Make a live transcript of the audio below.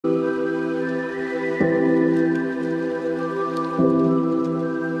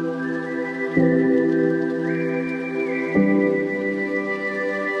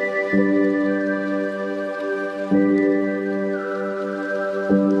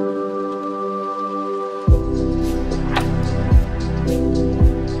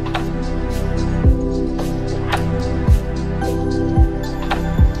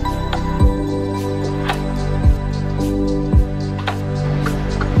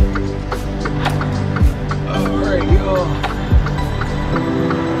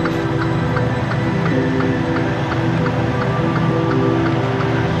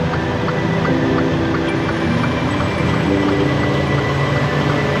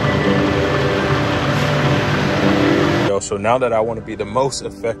So now that I want to be the most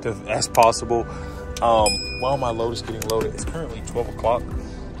effective as possible, while my load is getting loaded, it's currently 12 o'clock.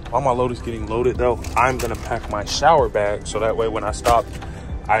 While my load is getting loaded though, I'm gonna pack my shower bag so that way when I stop,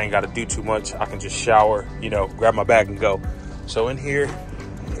 I ain't gotta do too much. I can just shower, you know, grab my bag and go. So in here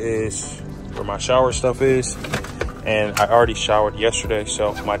is where my shower stuff is. And I already showered yesterday,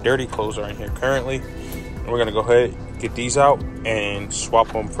 so my dirty clothes are in here currently. And we're gonna go ahead, get these out and swap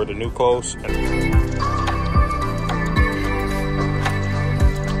them for the new clothes.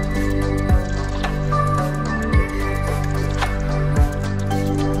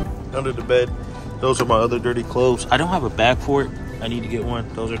 Under the bed, those are my other dirty clothes. I don't have a bag for it. I need to get one.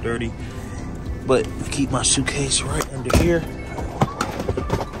 Those are dirty, but keep my suitcase right under here.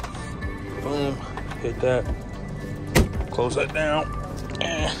 Boom, hit that, close that down.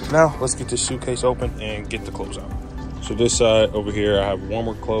 And now let's get this suitcase open and get the clothes out. So this side over here, I have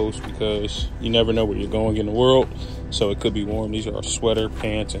warmer clothes because you never know where you're going in the world, so it could be warm. These are our sweater,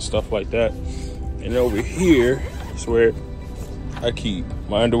 pants, and stuff like that. And over here is where I keep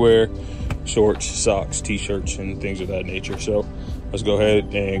my underwear, shorts, socks, t-shirts, and things of that nature. So let's go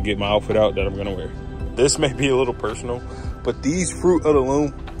ahead and get my outfit out that I'm gonna wear. This may be a little personal, but these Fruit of the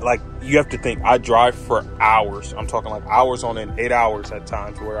Loom, like, you have to think, I drive for hours. I'm talking like hours on end, 8 hours at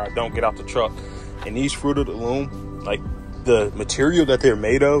times where I don't get out the truck. And these Fruit of the Loom, like, the material that they're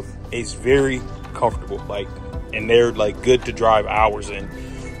made of is very comfortable, like, and they're like good to drive hours in.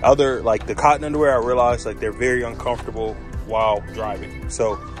 Other, like the cotton underwear, I realized like they're very uncomfortable while driving.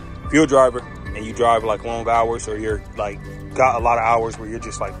 So if you're a driver and you drive like long hours, or you're like got a lot of hours where you're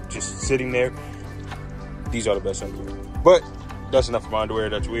just sitting there, these are the best underwear. But that's enough of my underwear.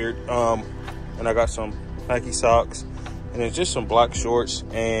 That's weird. And I got some Nike socks, and it's just some black shorts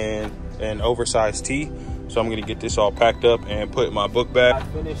and an oversized tee. So I'm gonna get this all packed up and put in my book bag. I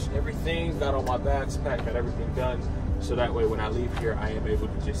finished everything, got all my bags packed, got everything done. So that way when I leave here, I am able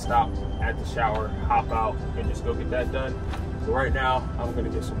to just stop at the shower, hop out, and just go get that done. So right now, I'm gonna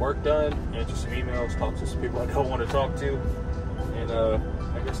get some work done, answer some emails, talk to some people I don't want to talk to. And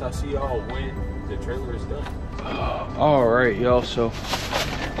I guess I'll see y'all when the trailer is done. All right, y'all, so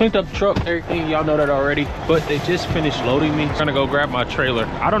cleaned up the truck, everything, y'all know that already, but they just finished loading me. I'm gonna go grab my trailer.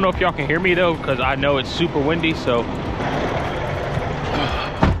 I don't know if y'all can hear me though, because I know it's super windy, so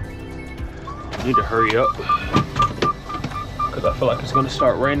I need to hurry up, because I feel like it's gonna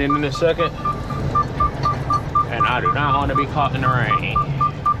start raining in a second, and I do not want to be caught in the rain.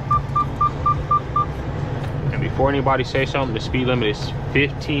 And before anybody says something, the speed limit is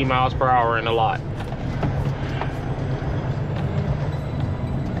 15 miles per hour in the lot.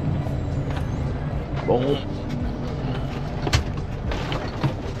 Boom.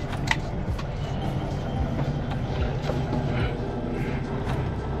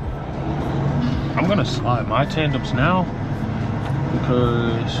 I'm gonna slide my tandems now,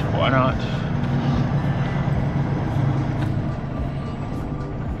 because why not?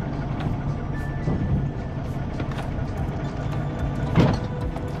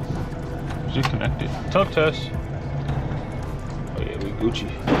 Is it connected? Tug test. Oh yeah, we Gucci.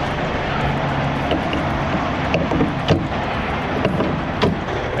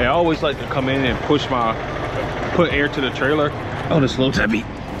 Hey, I always like to come in and put air to the trailer. Oh, this load's heavy.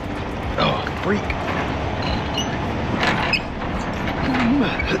 Oh, freak.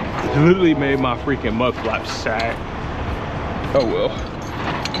 It literally made my freaking mud flap sag. Oh well.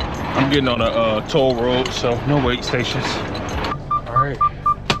 I'm getting on a toll road, so no wait stations. All right.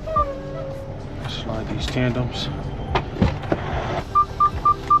 Slide these tandems.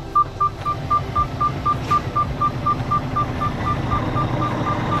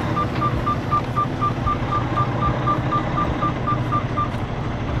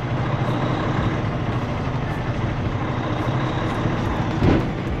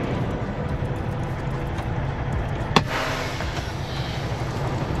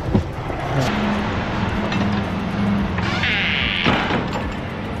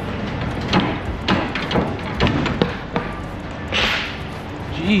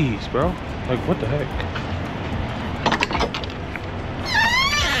 Jeez, bro. Like, what the heck?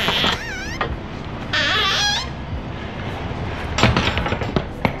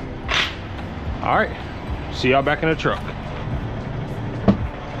 All right. See y'all back in the truck.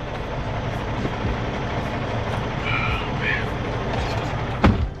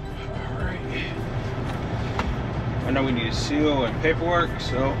 I know we need a seal and paperwork,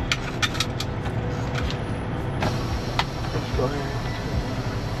 so let's go ahead.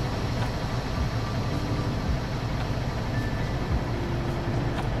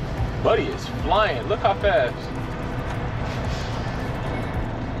 Buddy is flying. Look how fast.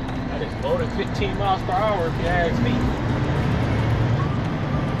 That is more than 15 miles per hour if you ask me.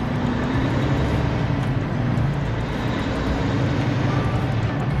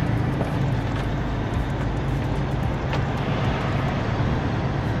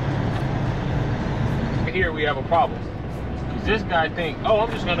 Here we have a problem. Because this guy think, oh,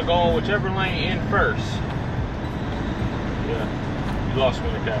 I'm just gonna go in whichever lane in first. Yeah, you lost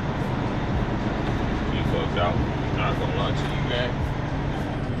me with that. You fucked out. Not gonna lie to you, man.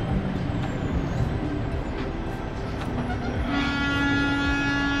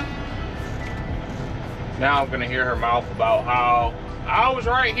 Now I'm gonna hear her mouth about how I was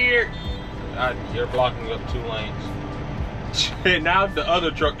right here. You're blocking up 2 lanes. And now the other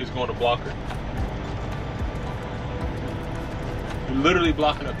truck is going to block her. You're literally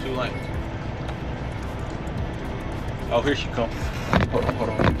blocking up 2 lanes. Oh, here she comes. Hold on, hold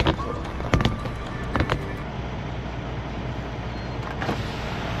on, hold on.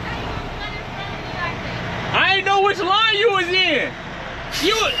 I didn't know which line you was in.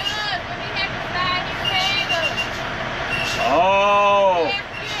 You was. Oh.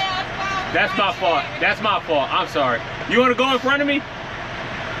 That's my fault. That's my fault. I'm sorry. You want to go in front of me?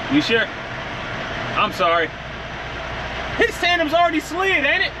 You sure? I'm sorry. His tandem's already slid,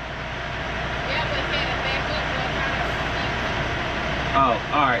 ain't it? Yeah, but he had it back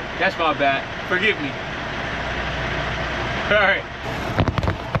up. Oh, all right. That's my bad. Forgive me. All right.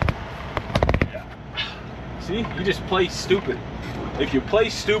 Yeah. See, you just play stupid. If you play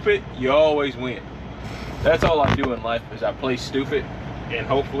stupid, you always win. That's all I do in life is I play stupid, and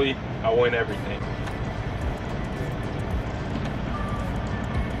hopefully I win everything.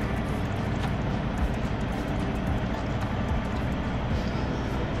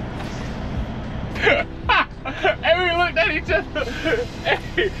 And we looked at each other.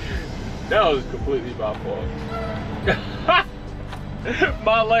 Hey, that was completely my fault.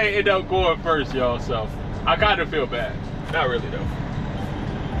 My lane ended up going first, y'all, so I kind of feel bad. Not really, though.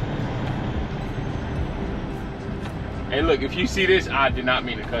 Hey, look, if you see this, I did not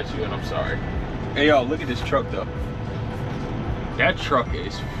mean to cut you, and I'm sorry. Hey, y'all, look at this truck, though. That truck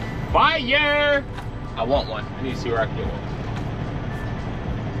is fire! I want one. I need to see where I can get one.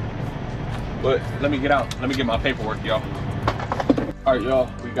 But let me get out. Let me get my paperwork, y'all. All right, y'all,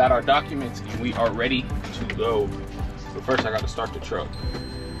 we got our documents, and we are ready to go. But first, I got to start the truck.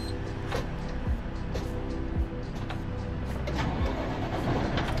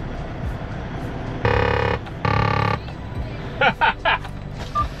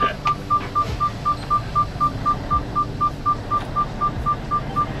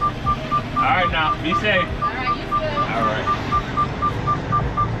 All right, now, be safe. All right, you good? All right.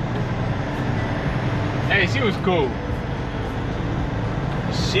 Hey, she was cool.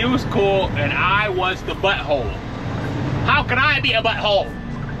 She was cool, and I was the butthole. How can I be a butthole?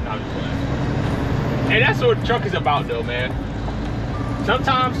 No, I'm just playing. Hey, that's what the truck is about, though, man.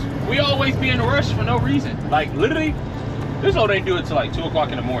 Sometimes we always be in a rush for no reason. Like, literally, this whole ain't do it till like 2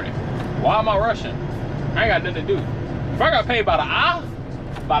 o'clock in the morning. Why am I rushing? I ain't got nothing to do. If I got paid by the hour,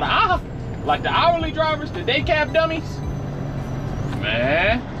 like the hourly drivers, the day cab dummies,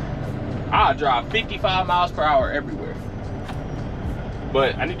 man, I'll drive 55 miles per hour everywhere.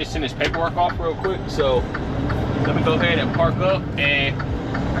 But I need to send this paperwork off real quick, so let me go ahead and park up, and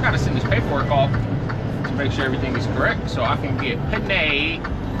I gotta send this paperwork off to make sure everything is correct so I can get paid.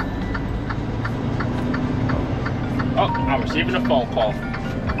 Oh, I'm receiving a phone call.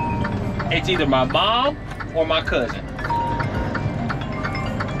 It's either my mom or my cousin.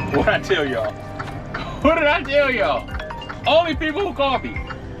 What'd I tell y'all? What did I tell y'all? Only people who call me.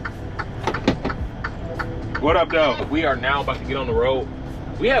 What up, though? We are now about to get on the road.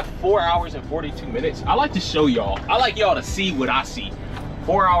 We have 4 hours and 42 minutes. I like to show y'all. I like y'all to see what I see.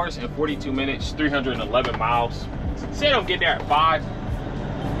 4 hours and 42 minutes, 311 miles. Say I don't get there at 5.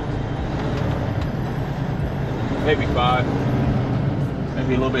 Maybe 5.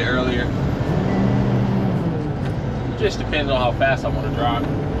 Maybe a little bit earlier. Just depends on how fast I want to drive.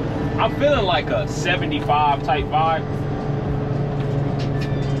 I'm feeling like a 75 type vibe.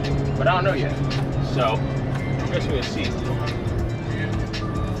 but I don't know yet. So I guess we'll see.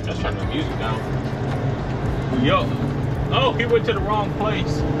 Let's turn the music down. Yo, oh, he went to the wrong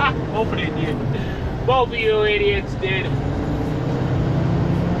place. Ha, both of them did. Both of you idiots did.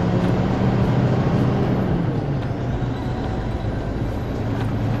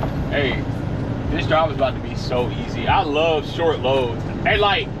 Hey, this job is about to be so easy. I love short loads. Hey,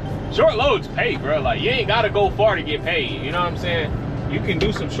 like, short loads pay, bro. Like, you ain't gotta go far to get paid. You know what I'm saying? You can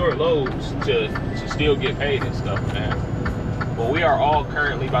do some short loads to still get paid and stuff, man. But we are all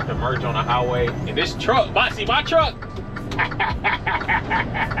currently about to merge on the highway. And this truck, see my truck.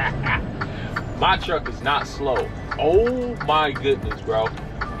 My truck is not slow. Oh my goodness, bro.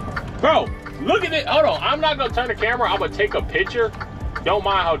 Bro, look at it. Hold on. I'm not gonna turn the camera. I'm gonna take a picture. Don't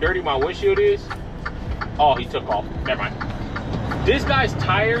mind how dirty my windshield is. Oh, he took off. Never mind. This guy's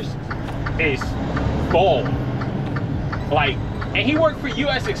tires is bald. Like, and he worked for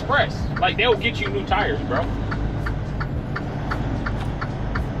US Express. Like, they'll get you new tires, bro.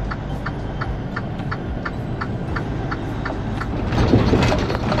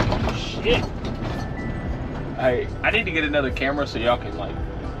 Shit. I need to get another camera so y'all can like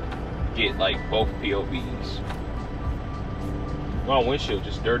get like both POVs. My windshield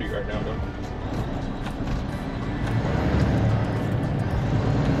just dirty right now, though.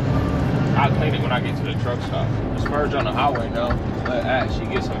 I'll clean it when I get to the truck stop. Let's merge on the highway now. Let Ashley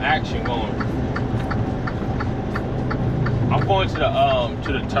get some action going. I'm going to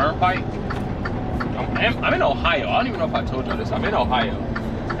the turnpike. I'm in Ohio. I don't even know if I told y'all this. I'm in Ohio,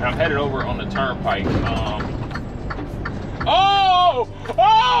 and I'm headed over on the turnpike. Oh!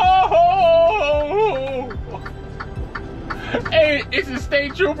 Hey, it's a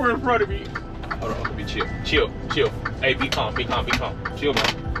state trooper in front of me. Hold on, let me chill. Hey, be calm. Chill,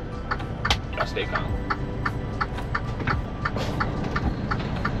 man. Y'all stay calm.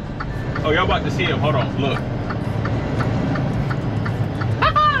 Oh, y'all about to see him. Hold on, look.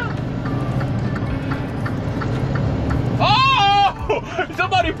 Oh!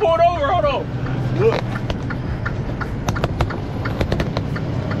 Somebody pulled over. Hold on. Look.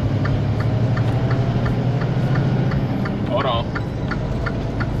 Hold on.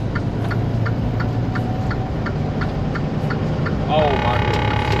 Oh my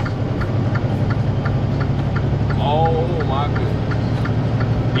goodness. Oh my goodness.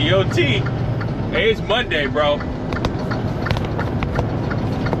 DOT. Hey, it's Monday, bro.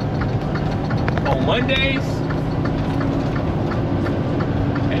 On Mondays,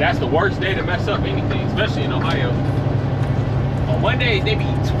 hey, that's the worst day to mess up anything, especially in Ohio. On Mondays, they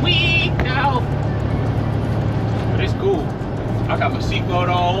be tweaked out. It's cool. I got my seatbelt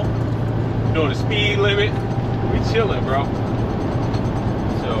on, doing the speed limit. We chilling, bro.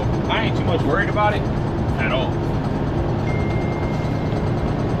 So I ain't too much worried about it at all.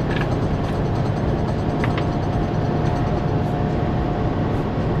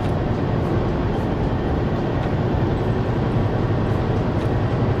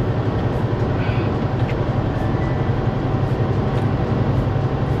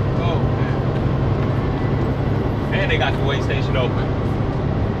 They got the weigh station open.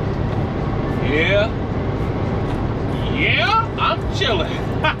 Yeah, I'm chilling.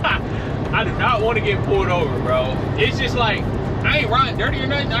 I do not want to get pulled over, bro. It's just like, I ain't riding dirty or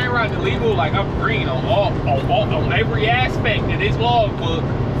nothing. I ain't riding illegal. Like, I'm green on every aspect of this logbook.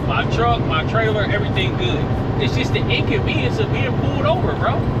 My truck, my trailer, everything good. It's just the inconvenience of being pulled over,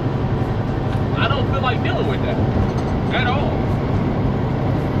 bro. I don't feel like dealing with that at all.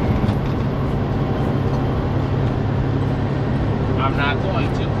 I'm not going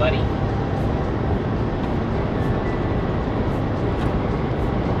to, buddy.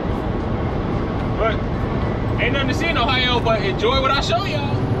 But ain't nothing to see in Ohio, but enjoy what I show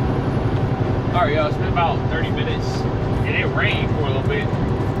y'all. All right, y'all, it's been about 30 minutes, and it rained for a little bit,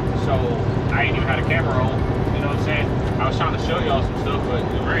 so I ain't even had a camera on. You know what I'm saying? I was trying to show y'all some stuff, but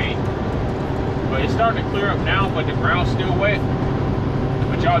it rained. But it's starting to clear up now, but the ground's still wet.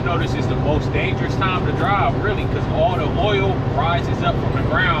 But y'all notice it's the most dangerous time to drive, really, because all the oil rises up from the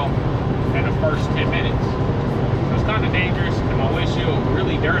ground in the first 10 minutes. So it's kind of dangerous, and my windshield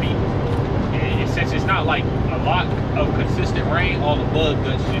really dirty. And since it's not like a lot of consistent rain, all the bug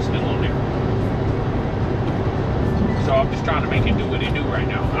guts just still on there. So I'm just trying to make it do what it do right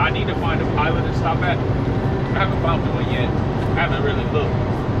now. I need to find a pilot to stop at. I haven't found one yet. I haven't really looked.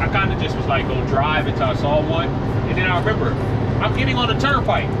 I kind of just was like, go drive until I saw one. And then I remember, I'm getting on the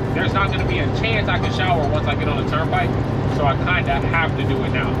turnpike. There's not gonna be a chance I can shower once I get on the turnpike. So I kind of have to do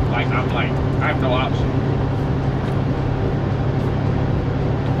it now. Like, I have no option.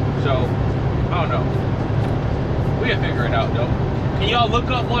 So, I don't know. We We'll figure it out though. Can y'all look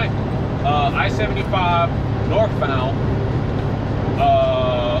up what I-75 northbound?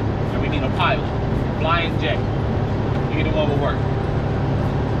 And we need a pilot, flying jet. Either one will work.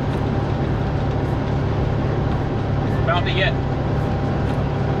 Found it yet?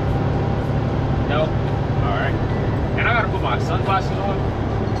 No. All right. And I gotta put my sunglasses on.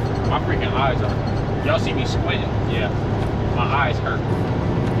 My freaking eyes are. Y'all see me squinting? Yeah. My eyes hurt.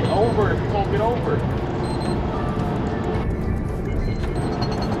 Get over it. You're gonna get over it.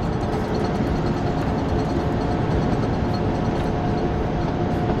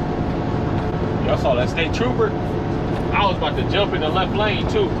 Y'all saw that state trooper? I was about to jump in the left lane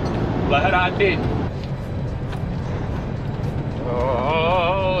too, but I didn't.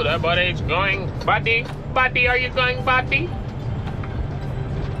 Oh, that buddy's going. Buddy, buddy, are you going, buddy?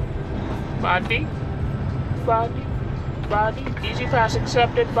 Buddy, buddy, buddy. Easy pass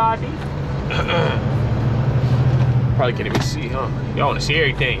accepted, buddy. Probably can't even see, huh? Y'all want to see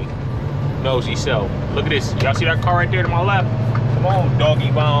everything. Nosy self. Look at this. Y'all see that car right there to my left? Come on,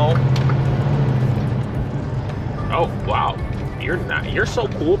 doggy bone. Oh, wow. You're so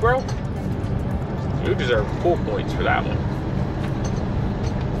cool, bro. You deserve cool points for that one.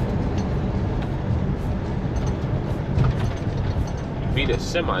 You beat a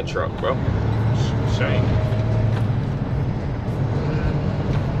semi-truck, bro. Shame.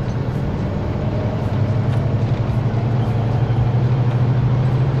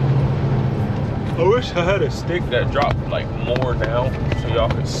 I wish I had a stick that dropped like more down so y'all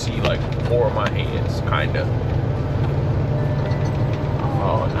could see like more of my hands, kinda.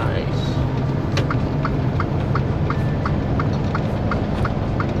 Oh, nice.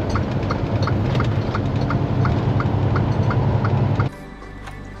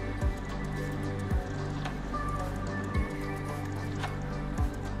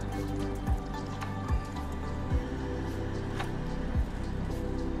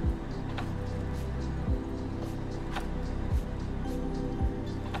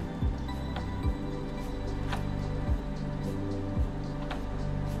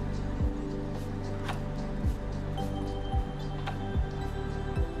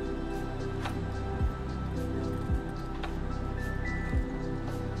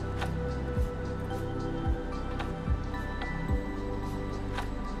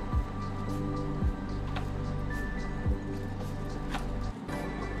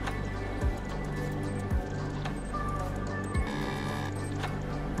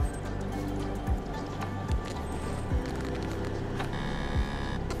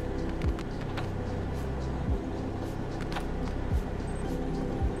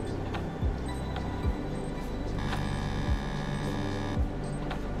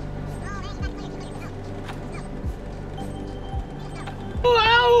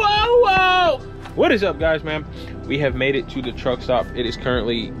 What is up, guys, man? We have made it to the truck stop. It is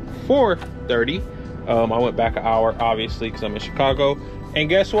currently 4:30. I went back an hour, obviously, because I'm in Chicago. And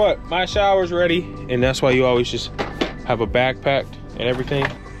guess what? My shower's ready. And that's why you always just have a bag packed and everything.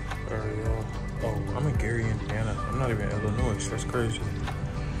 All right, y'all. Oh, I'm in Gary, Indiana. I'm not even in Illinois. That's crazy.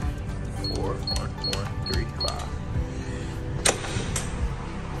 4, 1, 1, 3, 5.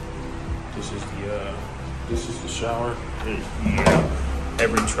 This is the shower. Yeah.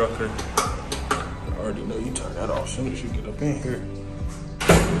 Every trucker. I already know you turn that off as soon as you get up in here.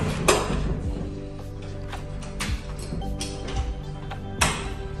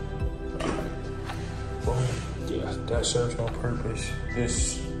 Boom. Yeah, that serves no purpose.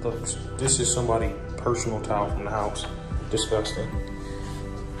 This is somebody's personal towel from the house. Disgusting.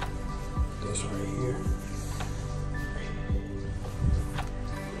 This right here.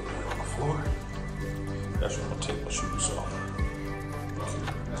 On the floor. That's where I'm gonna take my shoes off.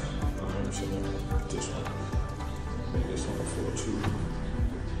 This one. Make this on the floor too.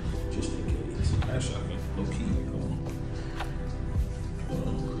 Just in case. Actually, I can low key.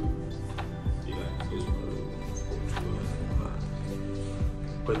 Yeah, this one.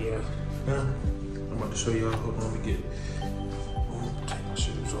 But yeah, now I'm about to show y'all. Hold on, let me take my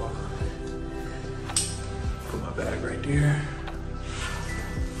shoes off. Put my bag right there.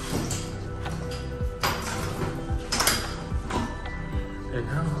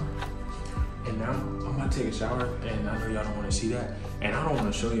 And now I'm about to take a shower, and I know y'all don't want to see that, and I don't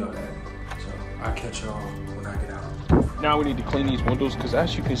want to show y'all that. So I'll catch y'all when I get out. Now we need to clean these windows, because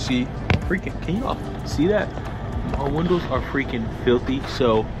as you can see, can y'all see that? Our windows are freaking filthy.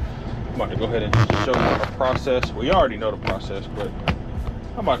 So I'm about to go ahead and show you the process. Well, you already know the process, but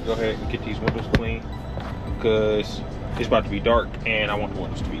I'm about to go ahead and get these windows clean, because it's about to be dark, and I want the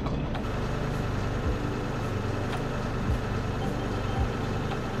windows to be clean.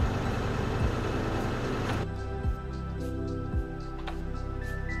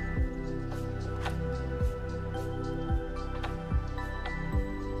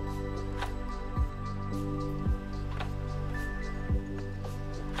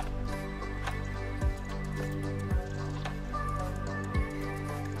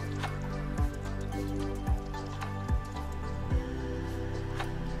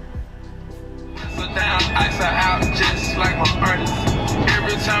 Ice her out just like my furnace.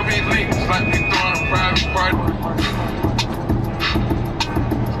 Every time we link, it's like we throwing a private party.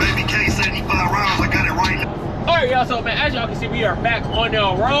 Baby K, 75 rounds, I got it right now. Alright, y'all, so man, as y'all can see, we are back on the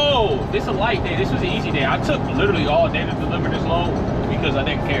road. This is a light day. This was an easy day. I took literally all day to deliver this load because I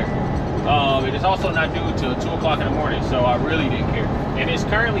didn't care. It is also not due till 2 o'clock in the morning, so I really didn't care. And it's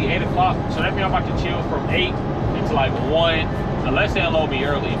currently 8 o'clock, so that means I'm about to chill from 8 until like 1, unless they unload me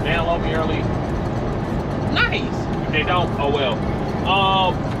early. If they unload me early, nice. If they don't, oh well.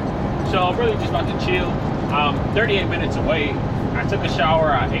 So I'm really just about to chill. I'm 38 minutes away. I took a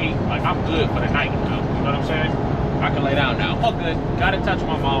shower, I ate, like I'm good for the night now. You know what I'm saying? I can lay down now. Oh good, got in touch with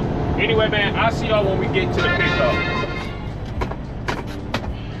my mom. Anyway, man, I'll see y'all when we get to the pickup.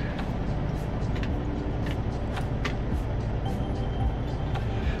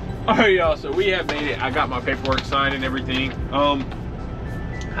 Alright, y'all, so we have made it. I got my paperwork signed and everything.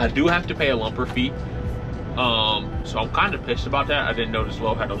 I do have to pay a lumper fee. So I'm kind of pissed about that. I didn't know this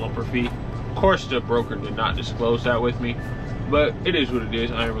load had a lumper fee. Of course, the broker did not disclose that with me, but it is what it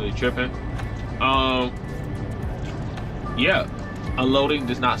is. I ain't really tripping. Yeah, unloading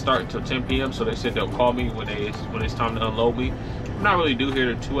does not start until 10 p.m. So they said they'll call me when it's time to unload me. I'm not really due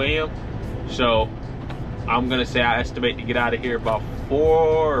here to 2 a.m. So I'm gonna say I estimate to get out of here about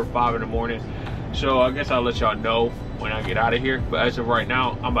 4 or 5 in the morning. So I guess I'll let y'all know when I get out of here. But as of right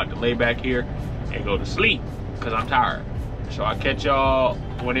now, I'm about to lay back here and go to sleep because I'm tired. So I'll catch y'all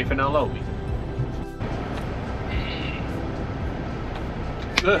when they finna unload me.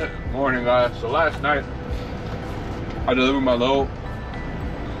 Good morning, guys. So last night I delivered my load.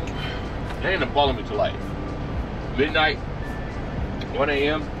 They ended up calling me till like midnight, 1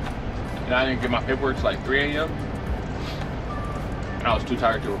 a.m. and I didn't get my paperwork till like 3 a.m. and I was too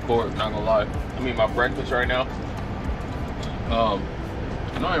tired to record, not gonna lie. I'm eating my breakfast right now.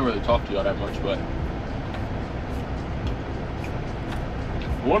 I know I didn't really talk to y'all that much, but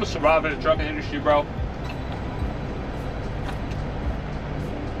you want to survive in the trucking industry, bro?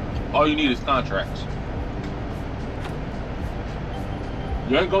 All you need is contracts.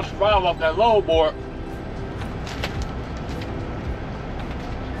 You ain't gonna survive off that load board.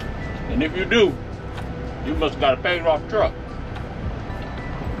 And if you do, you must got a paid off truck.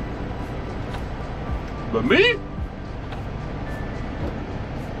 But me,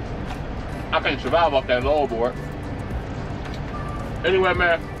 I can't survive off that load board. Anyway,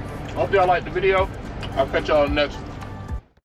 man, hope y'all liked the video. I'll catch y'all next